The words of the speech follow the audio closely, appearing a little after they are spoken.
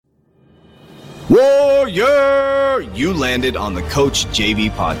Warrior! You landed on the Coach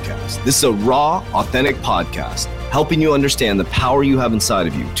JV podcast. This is a raw, authentic podcast helping you understand the power you have inside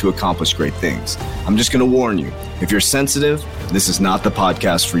of you to accomplish great things. I'm just going to warn you, if you're sensitive, this is not the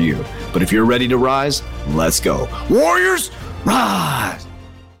podcast for you. But if you're ready to rise, let's go. Warriors, rise!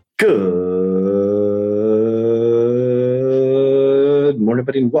 Good morning,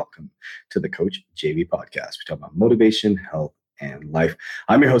 everybody, and welcome to the Coach JV podcast. We talk about motivation, health, and life.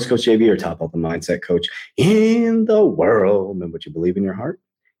 I'm your host, Coach JV, your top health and mindset coach in the world. And what you believe in your heart,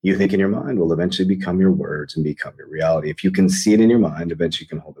 you think in your mind will eventually become your words and become your reality. If you can see it in your mind, eventually you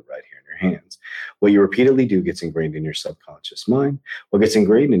can hold it right here in your hands. What you repeatedly do gets ingrained in your subconscious mind. What gets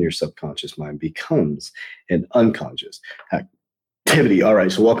ingrained in your subconscious mind becomes an unconscious activity. All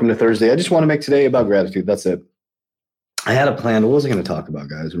right, so welcome to Thursday. I just want to make today about gratitude. That's it. I had a plan. What was I going to talk about,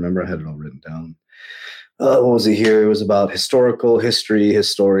 guys? Remember, I had it all written down. What was it here? It was about history,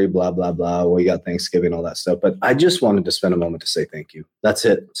 blah, blah, blah. Well, you got Thanksgiving, all that stuff. But I just wanted to spend a moment to say thank you. That's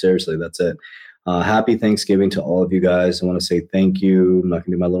it. Seriously, that's it. Happy Thanksgiving to all of you guys. I want to say thank you. I'm not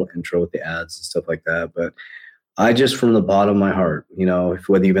going to do my little intro with the ads and stuff like that. But I just, from the bottom of my heart, you know,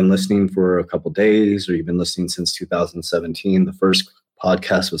 whether you've been listening for a couple of days or you've been listening since 2017, the first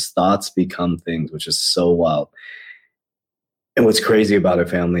podcast was Thoughts Become Things, which is so wild. And what's crazy about it,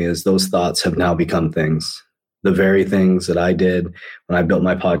 family, is those thoughts have now become things. The very things that I did when I built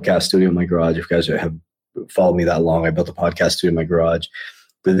my podcast studio in my garage. If you guys have followed me that long, I built a podcast studio in my garage.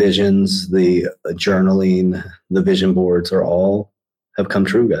 The visions, the journaling, the vision boards are all have come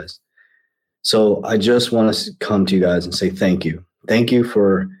true, guys. So I just want to come to you guys and say thank you. Thank you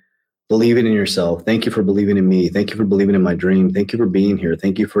for believing in yourself. Thank you for believing in me. Thank you for believing in my dream. Thank you for being here.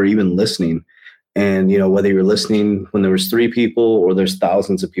 Thank you for even listening. And, you know, whether you're listening when there was 3 people or there's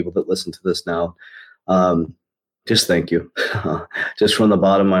thousands of people that listen to this now, just thank you, just from the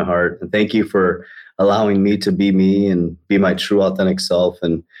bottom of my heart. And thank you for allowing me to be me and be my true authentic self.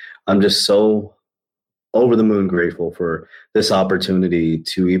 And I'm just so over the moon grateful for this opportunity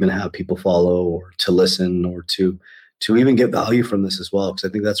to even have people follow or to listen or to even get value from this as well. Because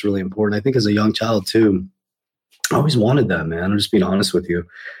I think that's really important. I think as a young child too, I always wanted that, man. I'm just being honest with you.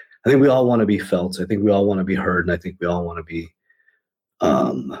 I think we all want to be felt. I think we all want to be heard. And I think we all want to be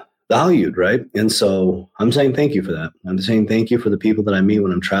valued, right? And so I'm saying thank you for that. I'm saying thank you for the people that I meet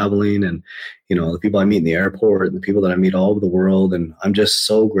when I'm traveling and, you know, the people I meet in the airport and the people that I meet all over the world. And I'm just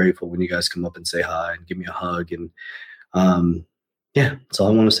so grateful when you guys come up and say hi and give me a hug. And yeah, that's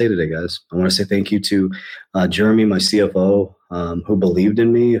all I want to say today, guys. I want to say thank you to Jeremy, my CFO, who believed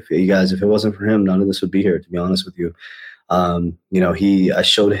in me. If it wasn't for him, none of this would be here, to be honest with you. You know, I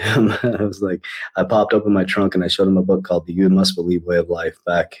showed him, I popped open my trunk and I showed him a book called The You Must Believe Way of Life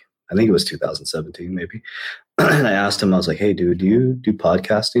back, I think it was 2017, maybe. And I asked him, I was like, hey, dude, do you do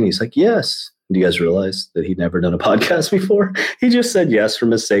podcasting? He's like, yes. Do you guys realize that he'd never done a podcast before? He just said yes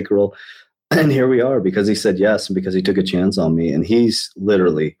from his sacral. And here we are because he said yes and because he took a chance on me. And he's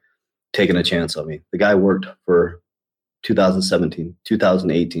literally taken a chance on me. The guy worked for 2017,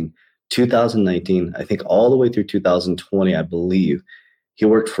 2018, 2019, I think all the way through 2020, I believe, he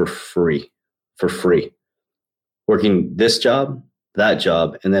worked for free, working this job, that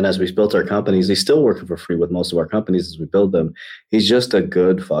job. And then as we built our companies, he's still working for free with most of our companies as we build them. He's just a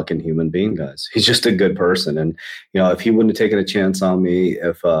good fucking human being, guys. He's just a good person. And, you know, if he wouldn't have taken a chance on me,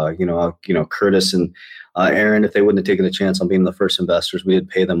 if, Curtis and Aaron, if they wouldn't have taken a chance on being the first investors, we did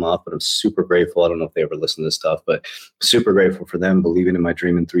pay them off, but I'm super grateful. I don't know if they ever listen to this stuff, but super grateful for them believing in my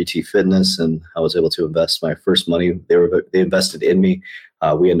dream in 3T Fitness. And I was able to invest my first money. They invested in me.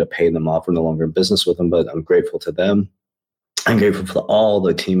 We ended up paying them off. We're no longer in business with them, but I'm grateful to them. I'm grateful for all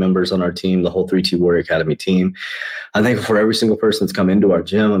the team members on our team, the whole 3T Warrior Academy team. I'm thankful for every single person that's come into our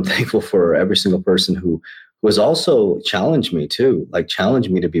gym. I'm thankful for every single person who was also challenged me too, like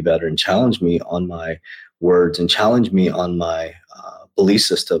challenged me to be better and challenged me on my words and challenged me on my belief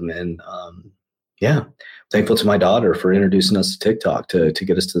system. And thankful to my daughter for introducing us to TikTok to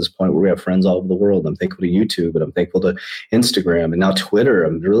get us to this point where we have friends all over the world. I'm thankful to YouTube, and I'm thankful to Instagram and now Twitter.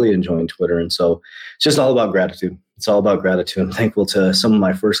 I'm really enjoying Twitter. And so it's just all about gratitude. It's all about gratitude. I'm thankful to some of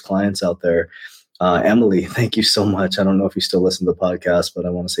my first clients out there. Emily, thank you so much. I don't know if you still listen to the podcast, but I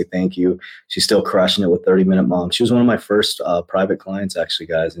want to say thank you. She's still crushing it with 30-Minute Mom. She was one of my first private clients, actually,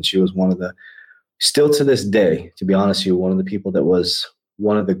 guys. And she was still to this day, to be honest with you, one of the people that was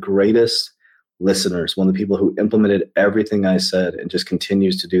one of the greatest listeners, one of the people who implemented everything I said and just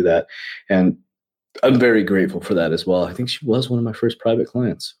continues to do that. And I'm very grateful for that as well. I think she was one of my first private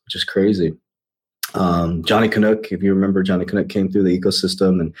clients, which is crazy. Johnny Canuck, if you remember, Johnny Canuck came through the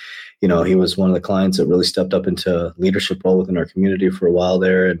ecosystem, and, you know, he was one of the clients that really stepped up into leadership role within our community for a while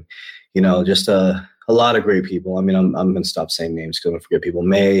there. And just a lot of great people. I mean, I'm going to stop saying names because I'm going to forget people.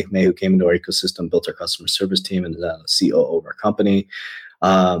 May, who came into our ecosystem, built our customer service team and is now the COO of our company.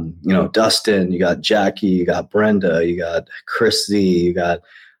 Dustin, you got Jackie, you got Brenda, you got Chris Z, you got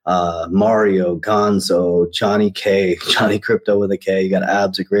Mario, Gonzo, Johnny K, Johnny Crypto with a K. You got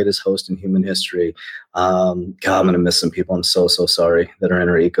Abs, the greatest host in human history. God, I'm going to miss some people. I'm so sorry that are in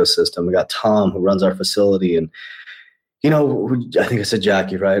our ecosystem. We got Tom, who runs our facility. And, I think I said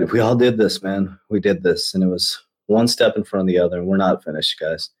Jackie, right? We all did this, man. We did this. And it was one step in front of the other. And we're not finished,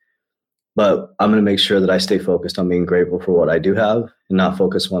 guys. But I'm going to make sure that I stay focused on being grateful for what I do have and not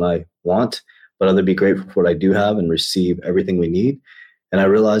focus when I want, but rather be grateful for what I do have and receive everything we need. And I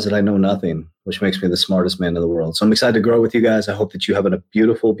realize that I know nothing, which makes me the smartest man in the world. So I'm excited to grow with you guys. I hope that you have a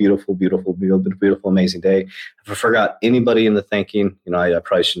beautiful, amazing day. If I forgot anybody in the thanking, I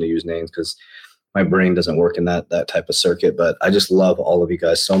probably shouldn't use names because my brain doesn't work in that type of circuit. But I just love all of you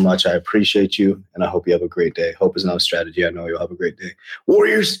guys so much. I appreciate you, and I hope you have a great day. Hope is not a strategy. I know you'll have a great day.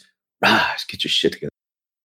 Warriors, rise, get your shit together.